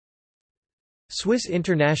Swiss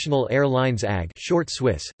International Airlines AG, short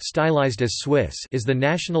Swiss, stylized as Swiss, is the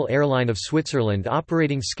national airline of Switzerland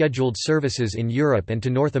operating scheduled services in Europe and to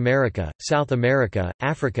North America, South America,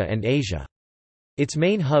 Africa and Asia. Its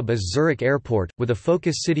main hub is Zurich Airport, with a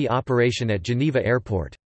focus city operation at Geneva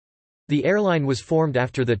Airport. The airline was formed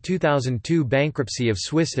after the 2002 bankruptcy of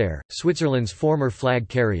Swissair, Switzerland's former flag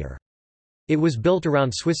carrier. It was built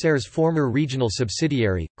around Swissair's former regional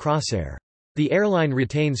subsidiary, Crossair. The airline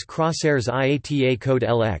retains Crossair's IATA code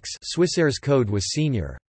LX. Swissair's code was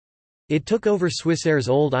Senior. It took over Swissair's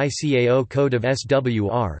old ICAO code of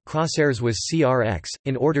SWR, Crossair's was CRX,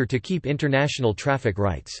 in order to keep international traffic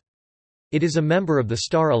rights. It is a member of the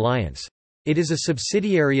Star Alliance. It is a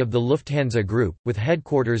subsidiary of the Lufthansa Group, with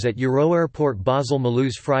headquarters at Euroairport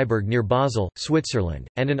Basel-Mulhouse-Freiburg near Basel, Switzerland,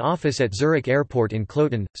 and an office at Zurich Airport in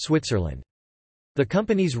Kloten, Switzerland. The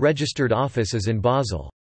company's registered office is in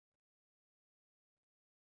Basel.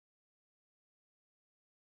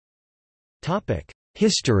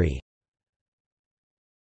 History.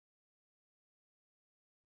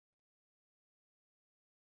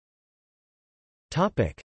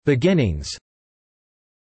 Beginnings.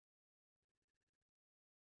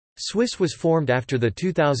 Swiss was formed after the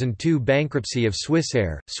 2002 bankruptcy of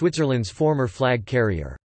Swissair, Switzerland's former flag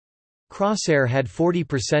carrier. Crossair had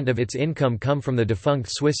 40% of its income come from the defunct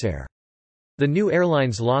Swissair. The new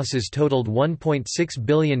airline's losses totaled $1.6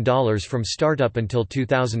 billion from startup until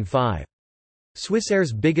 2005.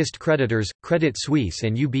 Swissair's biggest creditors, Credit Suisse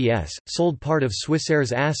and UBS, sold part of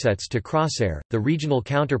Swissair's assets to Crossair, the regional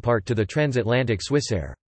counterpart to the transatlantic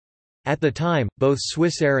Swissair. At the time, both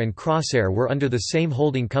Swissair and Crossair were under the same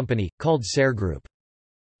holding company, called Sair Group.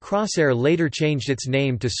 Crossair later changed its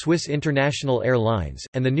name to Swiss International Airlines,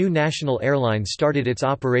 and the new national airline started its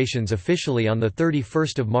operations officially on 31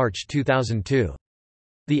 March 2002.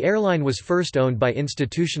 The airline was first owned by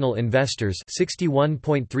institutional investors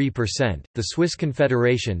 61.3%, the Swiss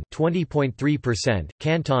Confederation 20.3%,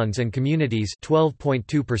 cantons and communities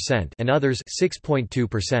 12.2%, and others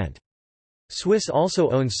 6.2%. Swiss also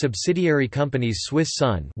owns subsidiary companies Swiss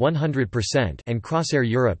Sun 100% and Crossair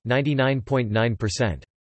Europe 99.9%.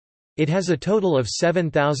 It has a total of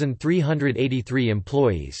 7,383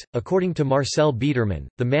 employees. According to Marcel Biedermann,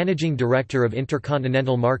 the managing director of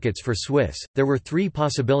intercontinental markets for Swiss, there were three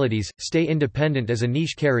possibilities: stay independent as a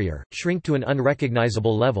niche carrier, shrink to an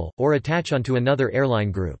unrecognizable level, or attach onto another airline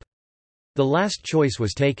group. The last choice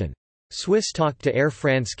was taken. Swiss talked to Air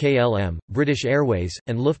France KLM, British Airways,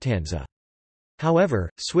 and Lufthansa. However,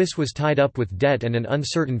 Swiss was tied up with debt and an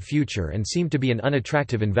uncertain future and seemed to be an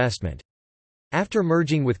unattractive investment. After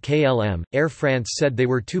merging with KLM, Air France said they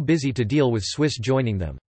were too busy to deal with Swiss joining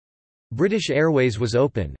them. British Airways was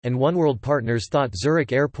open, and Oneworld partners thought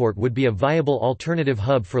Zurich Airport would be a viable alternative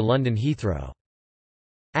hub for London Heathrow.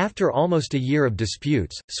 After almost a year of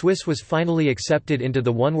disputes, Swiss was finally accepted into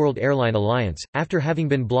the Oneworld Airline Alliance, after having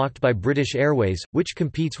been blocked by British Airways, which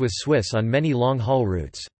competes with Swiss on many long-haul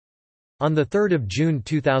routes. On 3 June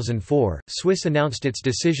 2004, Swiss announced its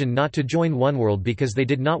decision not to join Oneworld because they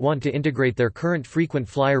did not want to integrate their current frequent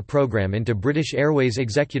flyer program into British Airways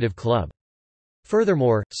Executive Club.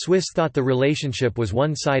 Furthermore, Swiss thought the relationship was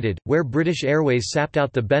one-sided, where British Airways sapped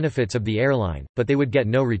out the benefits of the airline, but they would get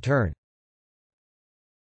no return.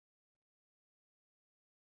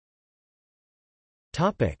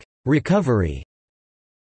 Recovery.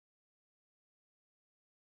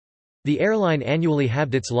 The airline annually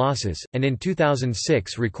halved its losses, and in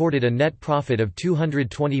 2006 recorded a net profit of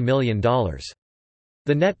 $220 million.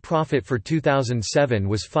 The net profit for 2007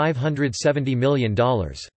 was $570 million.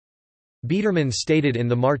 Biedermann stated in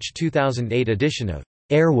the March 2008 edition of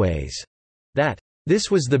Airways that, "This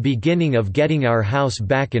was the beginning of getting our house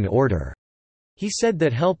back in order." He said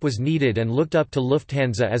that help was needed and looked up to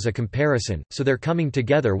Lufthansa as a comparison, so their coming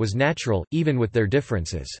together was natural, even with their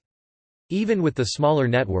differences. Even with the smaller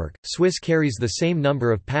network, Swiss carries the same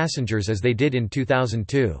number of passengers as they did in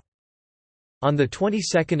 2002. On the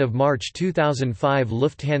 22nd of March 2005,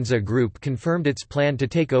 Lufthansa Group confirmed its plan to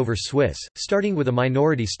take over Swiss, starting with a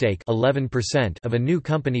minority stake 11% of a new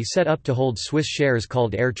company set up to hold Swiss shares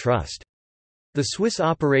called Air Trust. The Swiss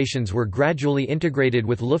operations were gradually integrated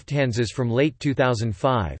with Lufthansa's from late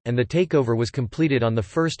 2005, and the takeover was completed on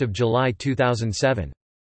 1 July 2007.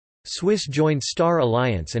 Swiss joined Star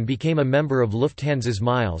Alliance and became a member of Lufthansa's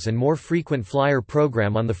Miles and More Frequent Flyer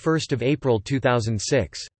program on 1 April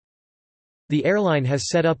 2006. The airline has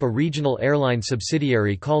set up a regional airline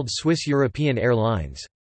subsidiary called Swiss European Airlines.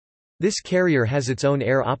 This carrier has its own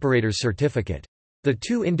air operator's certificate. The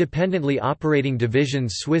two independently operating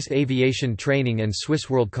divisions Swiss Aviation Training and Swiss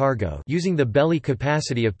World Cargo, using the belly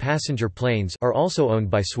capacity of passenger planes, are also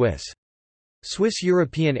owned by Swiss. Swiss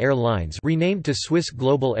European Airlines, renamed to Swiss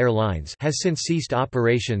Global Airlines, has since ceased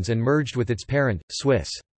operations and merged with its parent, Swiss.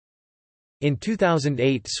 In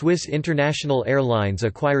 2008, Swiss International Airlines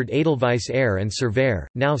acquired Edelweiss Air and Surveyor,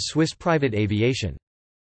 now Swiss Private Aviation.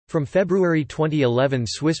 From February 2011,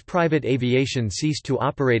 Swiss Private Aviation ceased to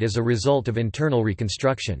operate as a result of internal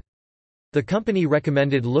reconstruction. The company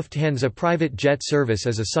recommended Lufthansa private jet service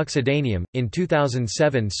as a succedaneum. In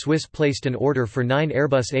 2007, Swiss placed an order for 9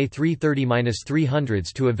 Airbus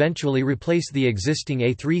A330-300s to eventually replace the existing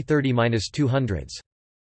A330-200s.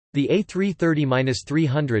 The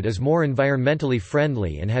A330-300 is more environmentally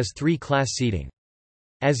friendly and has 3-class seating.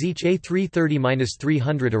 As each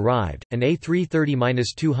A330-300 arrived, an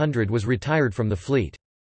A330-200 was retired from the fleet.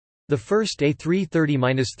 The first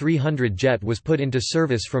A330-300 jet was put into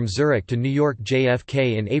service from Zurich to New York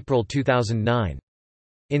JFK in April 2009.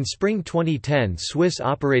 In spring 2010, Swiss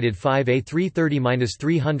operated 5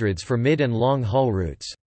 A330-300s for mid- and long-haul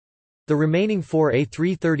routes. The remaining 4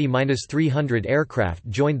 A330-300 aircraft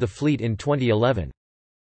joined the fleet in 2011.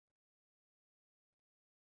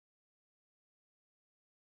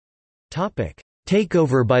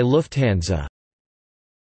 Takeover by Lufthansa.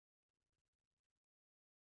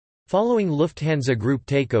 Following Lufthansa Group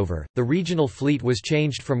takeover, the regional fleet was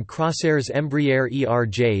changed from Crossaire's Embraer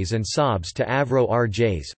ERJs and Saab's to Avro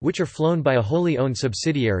RJs, which are flown by a wholly owned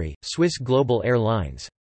subsidiary, Swiss Global Airlines.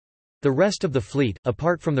 The rest of the fleet,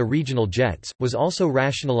 apart from the regional jets, was also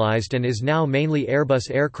rationalized and is now mainly Airbus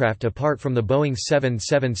aircraft apart from the Boeing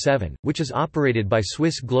 777, which is operated by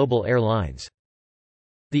Swiss Global Airlines.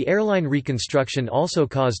 The airline reconstruction also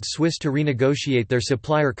caused Swiss to renegotiate their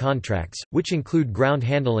supplier contracts, which include ground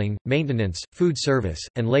handling, maintenance, food service,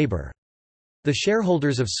 and labor. The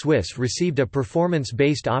shareholders of Swiss received a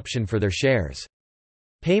performance-based option for their shares.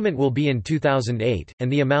 Payment will be in 2008, and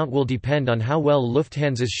the amount will depend on how well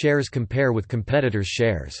Lufthansa's shares compare with competitors'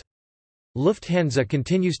 shares. Lufthansa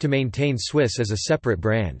continues to maintain Swiss as a separate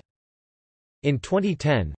brand. In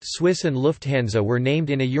 2010, Swiss and Lufthansa were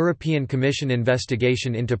named in a European Commission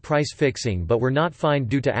investigation into price fixing but were not fined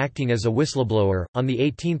due to acting as a whistleblower. On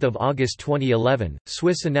 18 August 2011,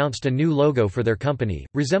 Swiss announced a new logo for their company,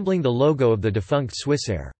 resembling the logo of the defunct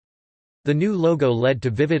Swissair. The new logo led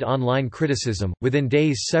to vivid online criticism. Within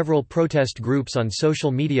days, several protest groups on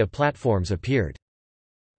social media platforms appeared.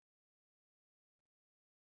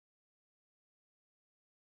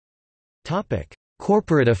 Topic: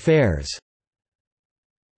 Corporate affairs.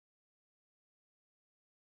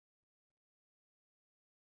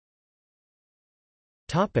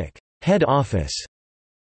 Head office.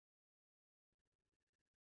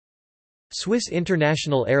 Swiss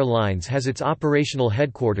International Airlines has its operational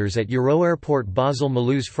headquarters at Euroairport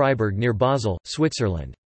Basel-Mulhouse-Freiburg near Basel,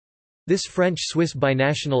 Switzerland. This French-Swiss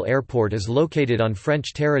binational airport is located on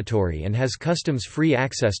French territory and has customs-free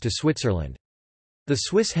access to Switzerland. The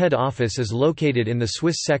Swiss head office is located in the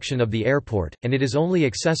Swiss section of the airport, and it is only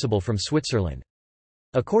accessible from Switzerland.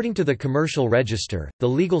 According to the Commercial Register, the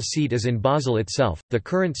legal seat is in Basel itself. The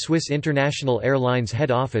current Swiss International Airlines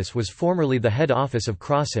head office was formerly the head office of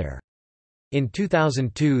Crossair. In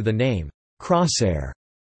 2002, the name Crossair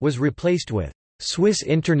was replaced with Swiss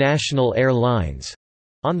International Airlines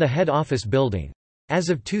on the head office building. As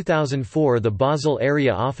of 2004, the Basel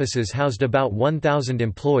area offices housed about 1,000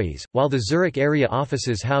 employees, while the Zurich area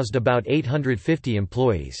offices housed about 850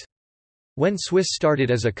 employees. When Swiss started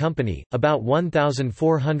as a company, about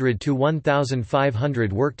 1,400 to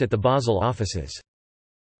 1,500 worked at the Basel offices.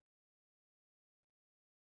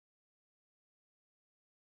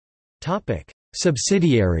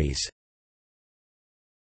 Subsidiaries.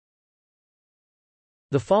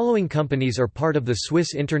 The following companies are part of the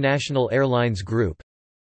Swiss International Airlines Group: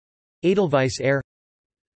 Edelweiss Air,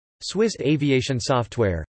 Swiss Aviation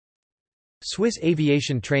Software, Swiss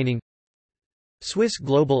Aviation Training, Swiss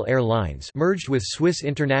Global Airlines merged with Swiss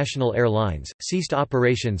International Airlines, ceased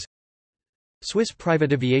operations, Swiss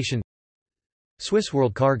Private Aviation, Swiss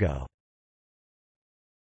World Cargo.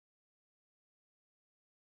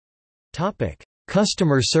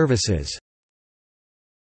 Customer services.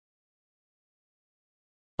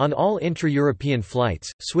 On all intra-European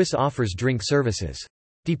flights, Swiss offers drink services.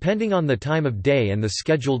 Depending on the time of day and the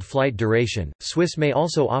scheduled flight duration, Swiss may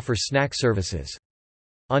also offer snack services.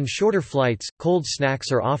 On shorter flights, cold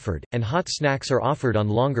snacks are offered, and hot snacks are offered on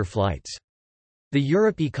longer flights. The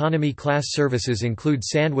Europe economy class services include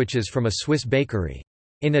sandwiches from a Swiss bakery.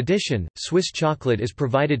 In addition, Swiss chocolate is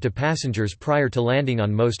provided to passengers prior to landing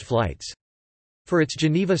on most flights. For its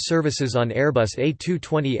Geneva services on Airbus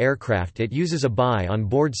A220 aircraft, it uses a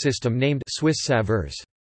buy-on-board system named Swiss Saveurs.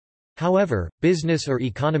 However, business or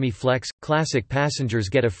economy flex, classic passengers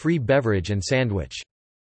get a free beverage and sandwich.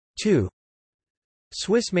 2.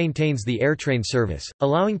 Swiss maintains the AirTrain service,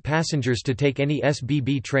 allowing passengers to take any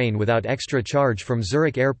SBB train without extra charge from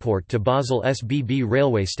Zurich Airport to Basel SBB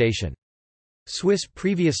railway station. Swiss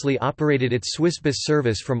previously operated its Swissbus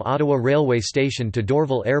service from Ottawa railway station to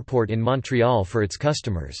Dorval Airport in Montreal for its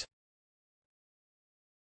customers.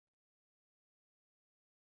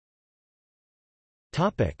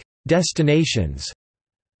 Destinations.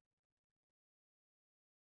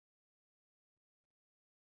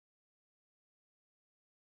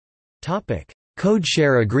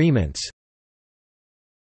 Codeshare agreements.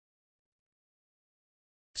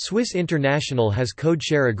 Swiss International has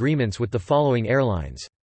codeshare agreements with the following airlines.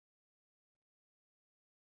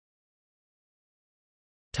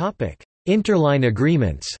 Interline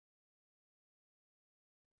agreements.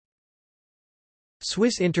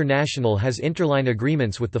 Swiss International has interline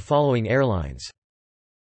agreements with the following airlines.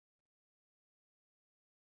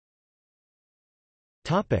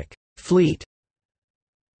 Fleet.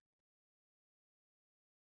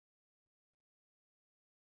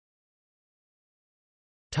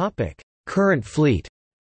 Current fleet.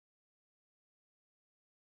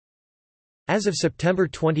 As of September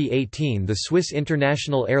 2018, the Swiss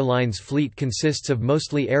International Airlines fleet consists of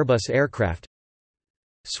mostly Airbus aircraft.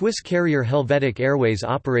 Swiss carrier Helvetic Airways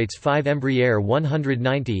operates 5 Embraer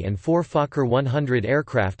 190 and 4 Fokker 100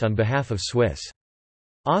 aircraft on behalf of Swiss.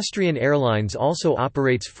 Austrian Airlines also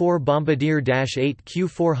operates 4 Bombardier Dash 8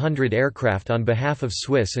 Q400 aircraft on behalf of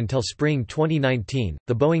Swiss until spring 2019.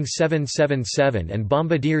 The Boeing 777 and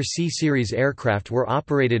Bombardier C-Series aircraft were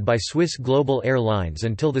operated by Swiss Global Airlines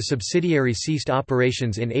until the subsidiary ceased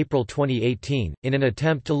operations in April 2018. In an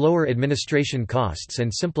attempt to lower administration costs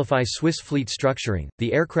and simplify Swiss fleet structuring,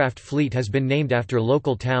 the aircraft fleet has been named after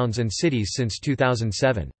local towns and cities since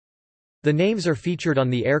 2007. The names are featured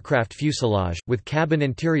on the aircraft fuselage, with cabin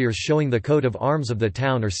interiors showing the coat of arms of the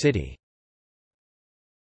town or city.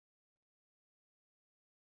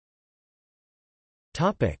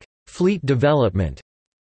 Fleet development.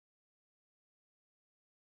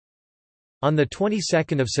 On the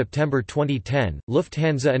 22nd of September 2010,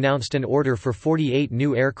 Lufthansa announced an order for 48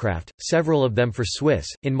 new aircraft, several of them for Swiss.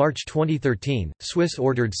 In March 2013, Swiss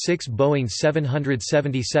ordered 6 Boeing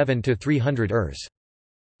 777-300 ERs.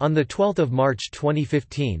 On 12 March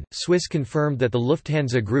 2015, Swiss confirmed that the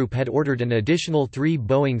Lufthansa Group had ordered an additional 3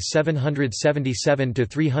 Boeing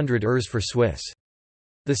 777-300 ERs for Swiss.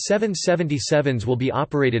 The 777s will be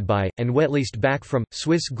operated by, and wet leased back from,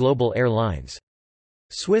 Swiss Global Airlines.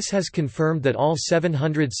 Swiss has confirmed that all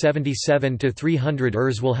 777-300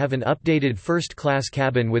 ERs will have an updated first-class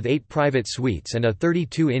cabin with 8 private suites and a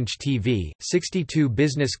 32-inch TV, 62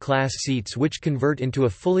 business-class seats which convert into a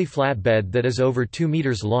fully flat bed that is over 2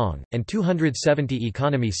 meters long, and 270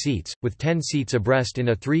 economy seats, with 10 seats abreast in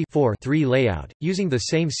a 3-4-3 layout, using the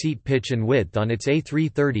same seat pitch and width on its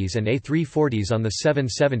A330s and A340s on the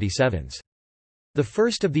 777s. The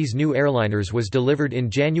first of these new airliners was delivered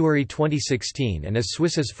in January 2016 and is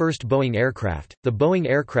Swiss's first Boeing aircraft. The Boeing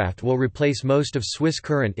aircraft will replace most of Swiss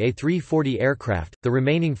current A340 aircraft, the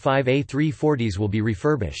remaining 5 A340s will be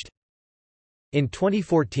refurbished. In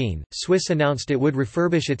 2014, Swiss announced it would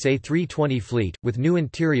refurbish its A320 fleet, with new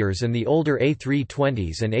interiors, and the older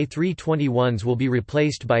A320s and A321s will be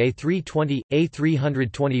replaced by A320,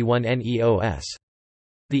 A321neos.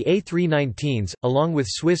 The A319s, along with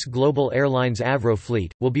Swiss Global Airlines Avro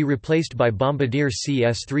fleet, will be replaced by Bombardier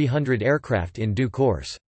CS300 aircraft in due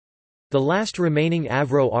course. The last remaining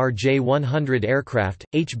Avro RJ100 aircraft,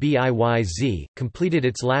 HBIYZ, completed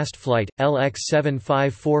its last flight,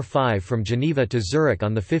 LX7545 from Geneva to Zurich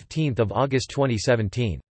on 15 August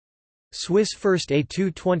 2017. Swiss first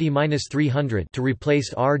A220-300 to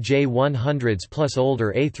replace RJ100s plus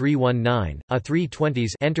older A319, A320s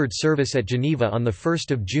entered service at Geneva on 1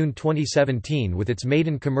 June 2017 with its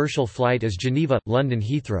maiden commercial flight as Geneva-London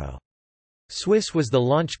Heathrow. Swiss was the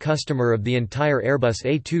launch customer of the entire Airbus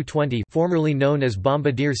A220, formerly known as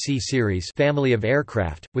Bombardier C-Series family of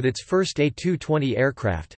aircraft, with its first A220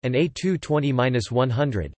 aircraft, an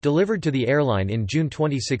A220-100, delivered to the airline in June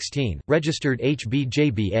 2016, registered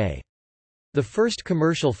HBJBA. The first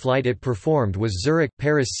commercial flight it performed was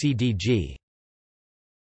Zurich-Paris CDG.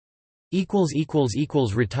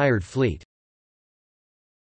 Retired fleet.